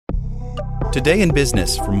Today in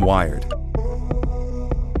Business from Wired.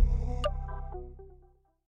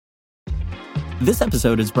 This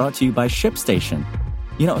episode is brought to you by ShipStation.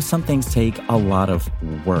 You know, some things take a lot of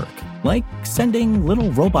work, like sending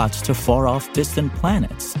little robots to far-off distant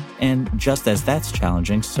planets. And just as that's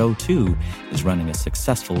challenging, so too is running a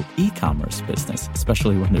successful e-commerce business,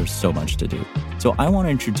 especially when there's so much to do. So I want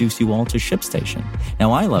to introduce you all to ShipStation.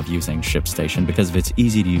 Now, I love using ShipStation because of its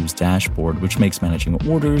easy-to-use dashboard, which makes managing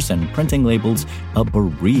orders and printing labels a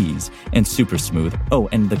breeze and super smooth. Oh,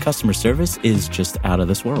 and the customer service is just out of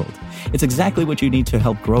this world. It's exactly what you need to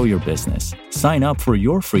help grow your business. Sign up for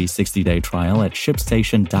your free 60-day trial at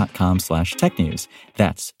shipstation.com/technews.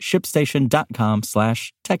 That's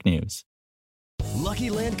shipstation.com/technews. Lucky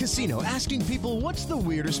Land Casino, asking people, what's the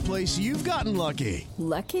weirdest place you've gotten lucky?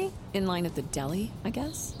 Lucky? In line at the deli, I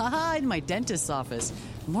guess? Aha, in my dentist's office.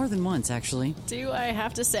 More than once, actually. Do I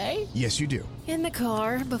have to say? Yes, you do. In the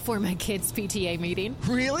car before my kids' PTA meeting.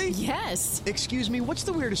 Really? Yes. Excuse me, what's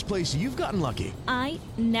the weirdest place you've gotten lucky? I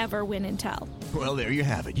never win and tell. Well, there you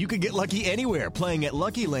have it. You can get lucky anywhere, playing at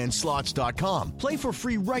LuckyLandSlots.com. Play for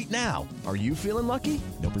free right now. Are you feeling lucky?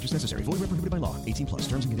 No purchase necessary. Void where prohibited by law. 18+.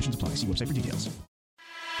 Terms and conditions apply. See website for details.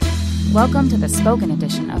 Welcome to the spoken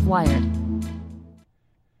edition of Wired.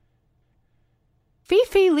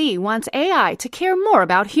 Fei-Fei Li wants AI to care more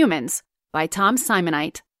about humans, by Tom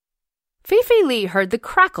Simonite. Fei-Fei Li heard the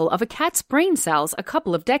crackle of a cat's brain cells a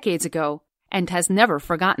couple of decades ago and has never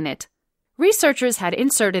forgotten it. Researchers had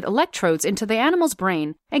inserted electrodes into the animal's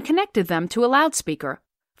brain and connected them to a loudspeaker,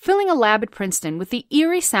 filling a lab at Princeton with the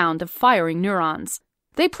eerie sound of firing neurons.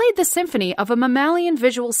 They played the symphony of a mammalian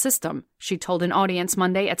visual system, she told an audience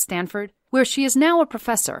Monday at Stanford, where she is now a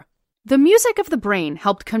professor. The music of the brain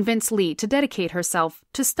helped convince Li to dedicate herself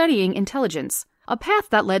to studying intelligence, a path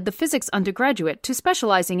that led the physics undergraduate to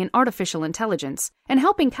specializing in artificial intelligence and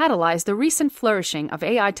helping catalyze the recent flourishing of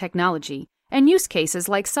AI technology and use cases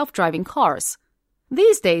like self-driving cars.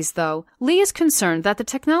 These days, though, Li is concerned that the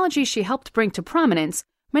technology she helped bring to prominence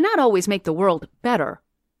may not always make the world better.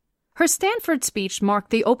 Her Stanford speech marked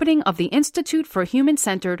the opening of the Institute for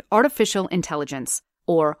Human-Centered Artificial Intelligence,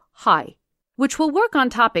 or HI, which will work on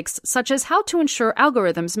topics such as how to ensure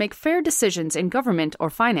algorithms make fair decisions in government or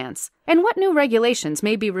finance, and what new regulations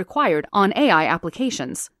may be required on AI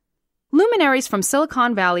applications. Luminaries from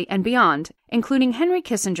Silicon Valley and beyond, including Henry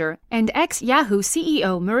Kissinger and ex-Yahoo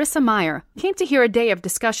CEO Marissa Mayer, came to hear a day of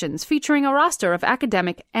discussions featuring a roster of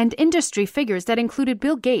academic and industry figures that included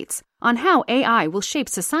Bill Gates on how AI will shape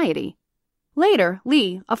society. Later,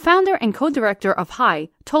 Li, a founder and co-director of HI,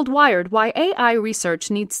 told Wired why AI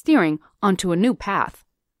research needs steering onto a new path.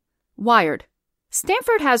 Wired.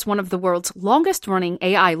 Stanford has one of the world's longest-running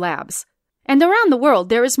AI labs. And around the world,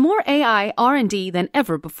 there is more AI R&D than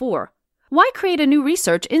ever before. Why create a new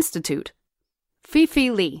research institute?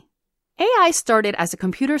 Fei-Fei Li. AI started as a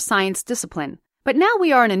computer science discipline, but now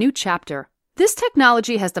we are in a new chapter. This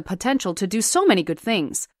technology has the potential to do so many good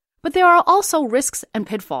things, but there are also risks and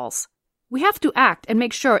pitfalls. We have to act and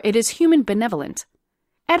make sure it is human benevolent.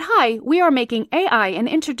 At HI, we are making AI an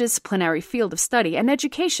interdisciplinary field of study and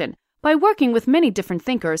education by working with many different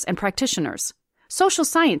thinkers and practitioners. Social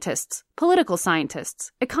scientists, political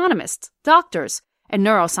scientists, economists, doctors, and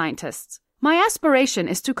neuroscientists. My aspiration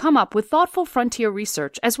is to come up with thoughtful frontier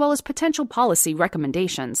research as well as potential policy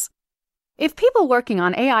recommendations. If people working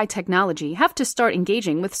on AI technology have to start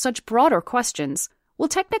engaging with such broader questions, will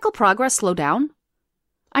technical progress slow down?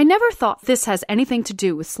 I never thought this has anything to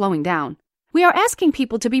do with slowing down. We are asking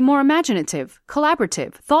people to be more imaginative,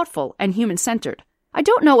 collaborative, thoughtful, and human-centered. I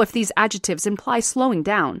don't know if these adjectives imply slowing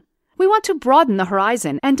down. We want to broaden the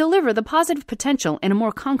horizon and deliver the positive potential in a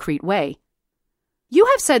more concrete way. You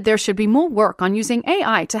have said there should be more work on using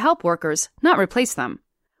AI to help workers, not replace them.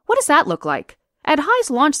 What does that look like? At HI's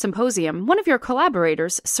launch symposium, one of your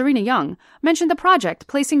collaborators, Serena Young, mentioned the project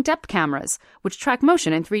placing depth cameras, which track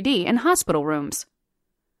motion in 3D in hospital rooms.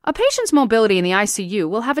 A patient's mobility in the ICU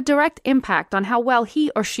will have a direct impact on how well he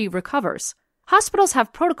or she recovers. Hospitals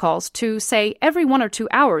have protocols to say every 1 or 2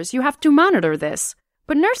 hours you have to monitor this,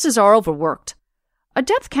 but nurses are overworked. A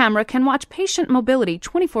depth camera can watch patient mobility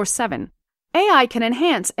 24/7. AI can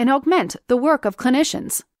enhance and augment the work of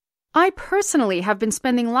clinicians. I personally have been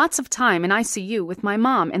spending lots of time in ICU with my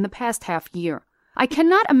mom in the past half year. I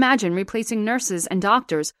cannot imagine replacing nurses and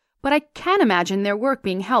doctors, but I can imagine their work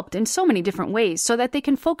being helped in so many different ways so that they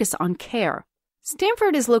can focus on care.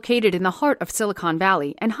 Stanford is located in the heart of Silicon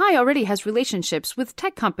Valley, and HI already has relationships with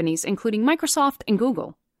tech companies including Microsoft and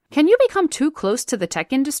Google. Can you become too close to the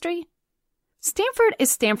tech industry? Stanford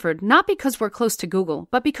is Stanford not because we're close to Google,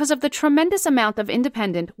 but because of the tremendous amount of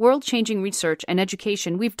independent, world-changing research and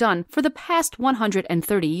education we've done for the past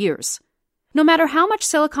 130 years. No matter how much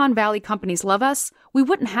Silicon Valley companies love us, we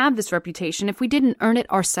wouldn't have this reputation if we didn't earn it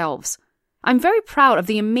ourselves. I'm very proud of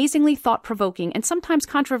the amazingly thought-provoking and sometimes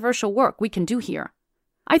controversial work we can do here.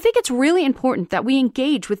 I think it's really important that we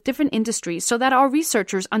engage with different industries so that our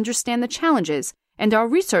researchers understand the challenges and our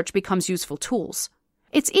research becomes useful tools.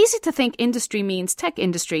 It's easy to think industry means tech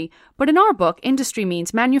industry, but in our book, industry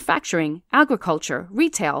means manufacturing, agriculture,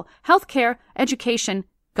 retail, healthcare, education,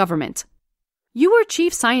 government. You were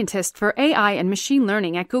chief scientist for AI and machine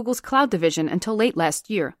learning at Google's cloud division until late last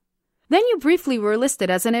year. Then you briefly were listed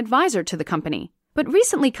as an advisor to the company, but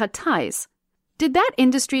recently cut ties. Did that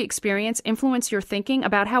industry experience influence your thinking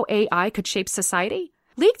about how AI could shape society?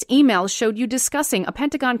 Leaked emails showed you discussing a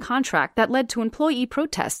Pentagon contract that led to employee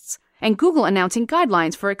protests, and Google announcing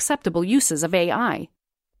guidelines for acceptable uses of AI.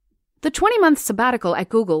 The 20-month sabbatical at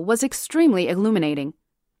Google was extremely illuminating.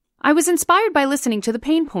 I was inspired by listening to the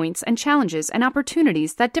pain points and challenges and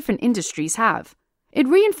opportunities that different industries have. It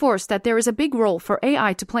reinforced that there is a big role for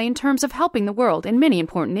AI to play in terms of helping the world in many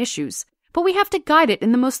important issues, but we have to guide it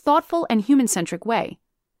in the most thoughtful and human-centric way.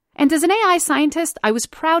 And as an AI scientist, I was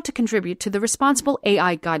proud to contribute to the responsible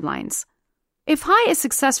AI guidelines. If HI is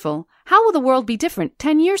successful, how will the world be different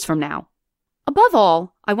 10 years from now? Above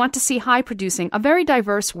all, I want to see HI producing a very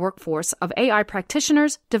diverse workforce of AI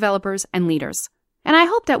practitioners, developers, and leaders. And I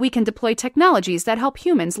hope that we can deploy technologies that help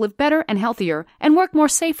humans live better and healthier and work more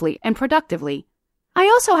safely and productively. I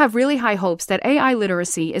also have really high hopes that AI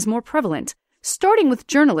literacy is more prevalent, starting with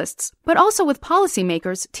journalists, but also with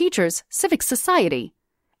policymakers, teachers, civic society.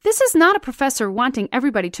 This is not a professor wanting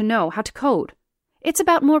everybody to know how to code. It's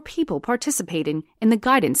about more people participating in the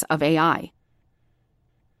guidance of AI.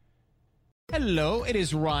 Hello, it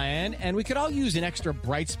is Ryan, and we could all use an extra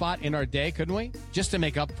bright spot in our day, couldn't we? Just to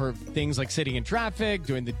make up for things like sitting in traffic,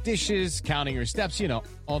 doing the dishes, counting your steps, you know,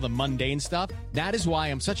 all the mundane stuff. That is why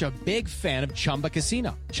I'm such a big fan of Chumba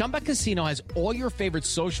Casino. Chumba Casino has all your favorite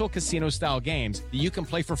social casino-style games that you can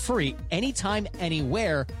play for free anytime,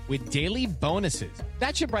 anywhere with daily bonuses.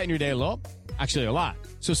 That should brighten your day a little. Actually, a lot.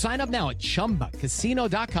 So sign up now at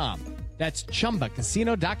ChumbaCasino.com. That's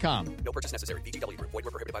ChumbaCasino.com. No purchase necessary. VGW Group. Void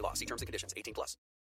where prohibited by law. See terms and conditions. 18+.